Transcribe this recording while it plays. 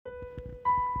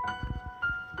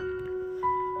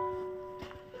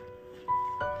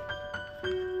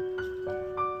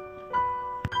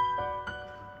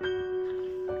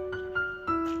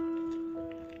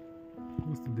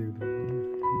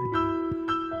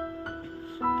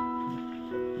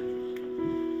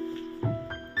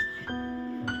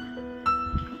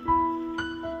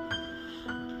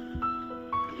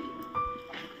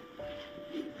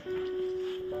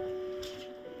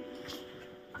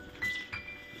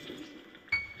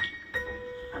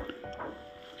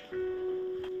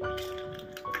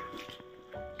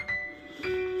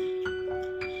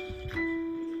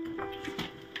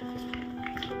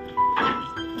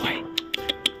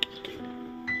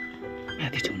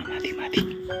हेर्नु माथि माथि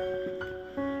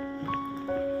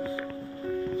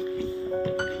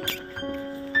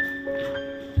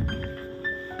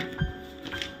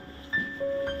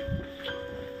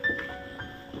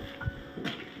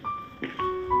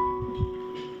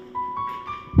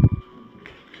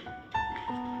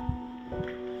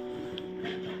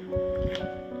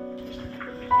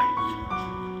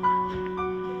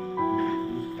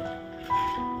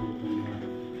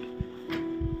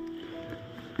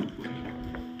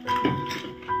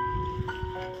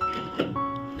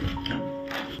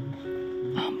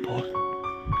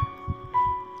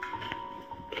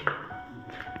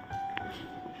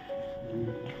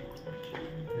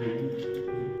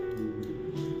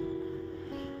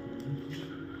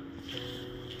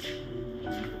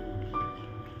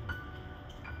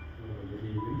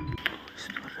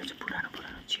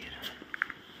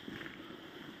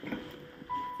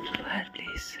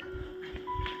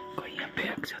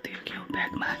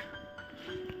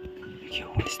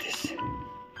What is this?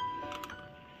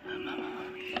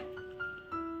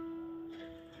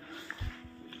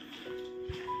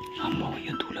 अम्मा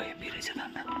यो धुलो हेभी रहेछ त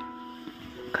अन्त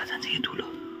कहाँ जान्छ यो धुलो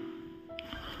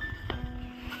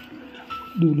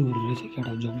धुलोहरू रहेछ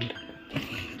केटा जङ्गल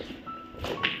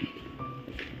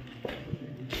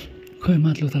खै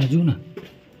माथिल्लो तल जाउँ न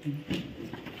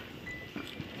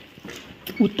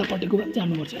उतापट्टिको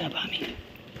जानुपर्छ अब हामी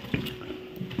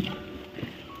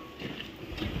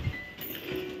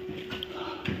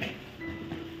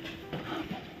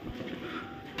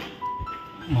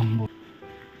अम्बो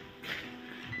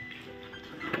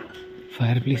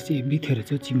फायर प्लेस चाहिँ हेभी थियो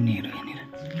रहेछ चिम्नीहरू यहाँनिर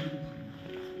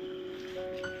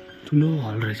ठुलो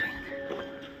हल रहेछ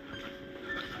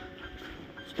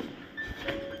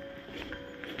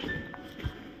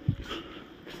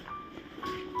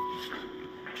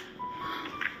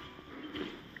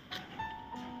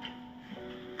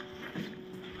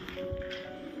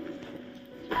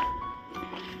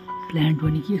प्लान्ट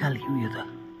पनि के खालको उयो त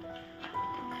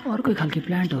अर्कै खालको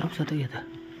प्लान्टहरू छ त यता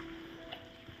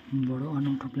बडो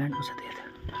अनौठो प्लान्ट पो छ त यता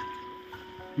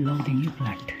लौदिङ यो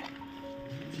प्लान्ट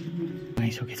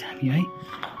आइसकेछ हामी है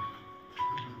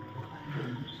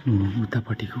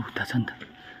उतापट्टिको उता छ नि त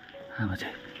अब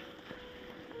चाहिँ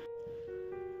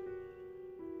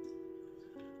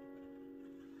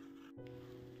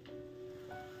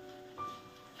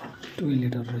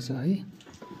टोइलेटहरू रहेछ है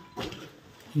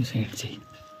यो साइड चाहिँ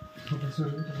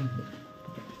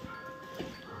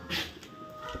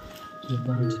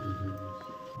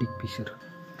डिक पिसहरू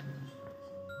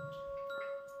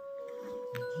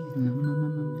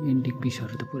एन्टिक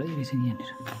पिसहरू त पुरै रहेछ नि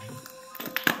यहाँनिर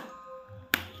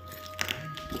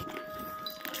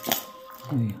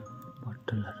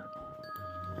बट्टलहरू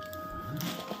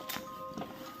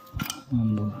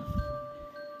अम्बो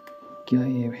क्या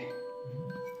ये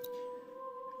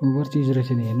ओभर चिज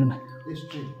रहेछ नि हेर्नु न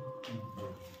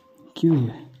के हो यो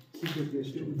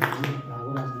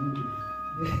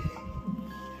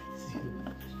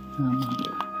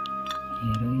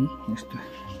हेर है यस्तो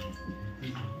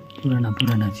पुराना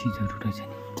पुराना चिजहरू रहेछ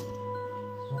नि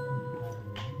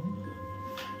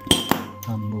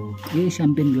अम्बो यही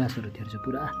स्याम्पेन ग्लासहरू थियो रहेछ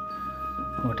पुरा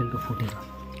होटेलको फुटेको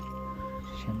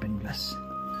स्याम्पेन ग्लास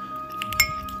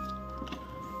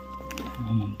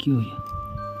के हो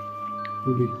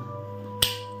यो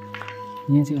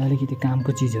यहाँ चाहिँ अलिकति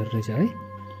कामको चिजहरू रहेछ है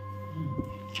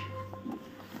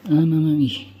आमामा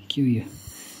के हो यो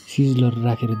सिजलर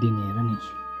राखेर दिने हेर नि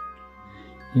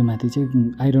यो माथि चाहिँ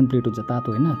आइरन प्लेट हुन्छ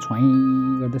तातो होइन छुवाई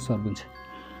गर्दै सर्भ हुन्छ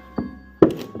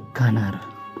खानाहरू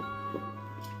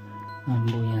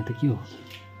अम्बो यहाँ त के हो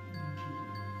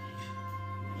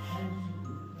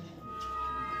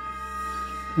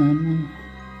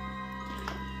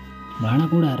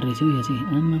भाँडाकुँडाहरू रहेछ हौ यहाँ चाहिँ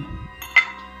आमा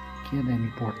के दामी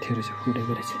पट थियो रहेछ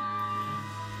फुटेको रहेछ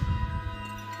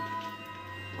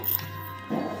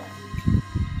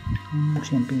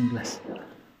स्याम्पेन ग्लास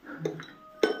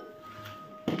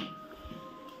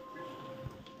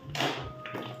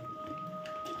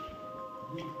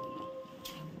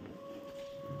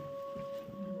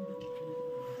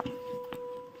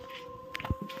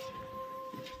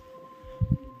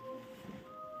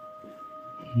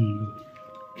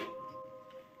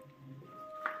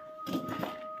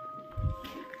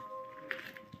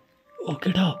ओ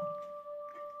केटा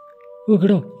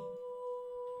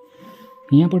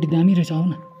यहाँपट्टि दामी रहेछ आऊ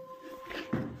न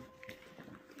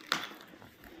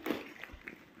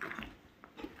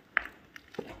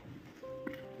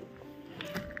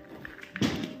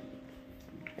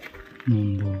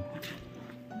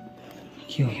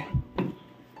के हो यो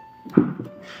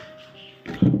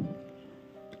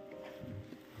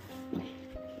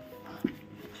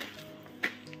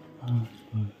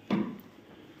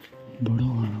बडो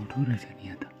अनौठो रहेछ नि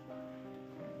यहाँ त।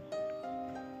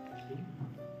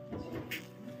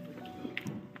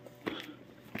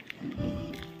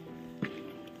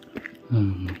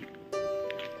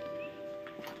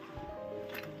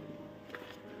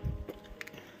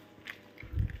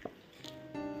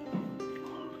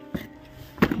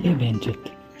 ए भेन्चत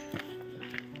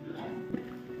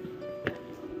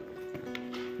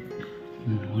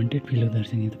हन्टेड फिल हुँदो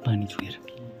रहेछ नि त पानी छुएर।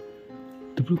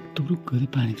 तुप्रुक तुप्रुक गर्दै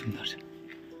पानी छुँदो रहेछ।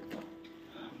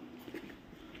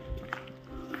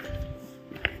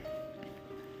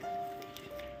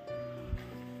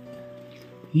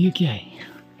 यो क्या है?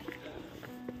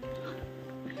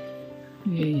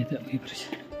 ये त उयो रहेछ,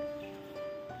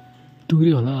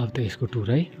 टुरै होला अब त यसको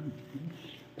टुर है।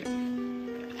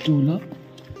 टुर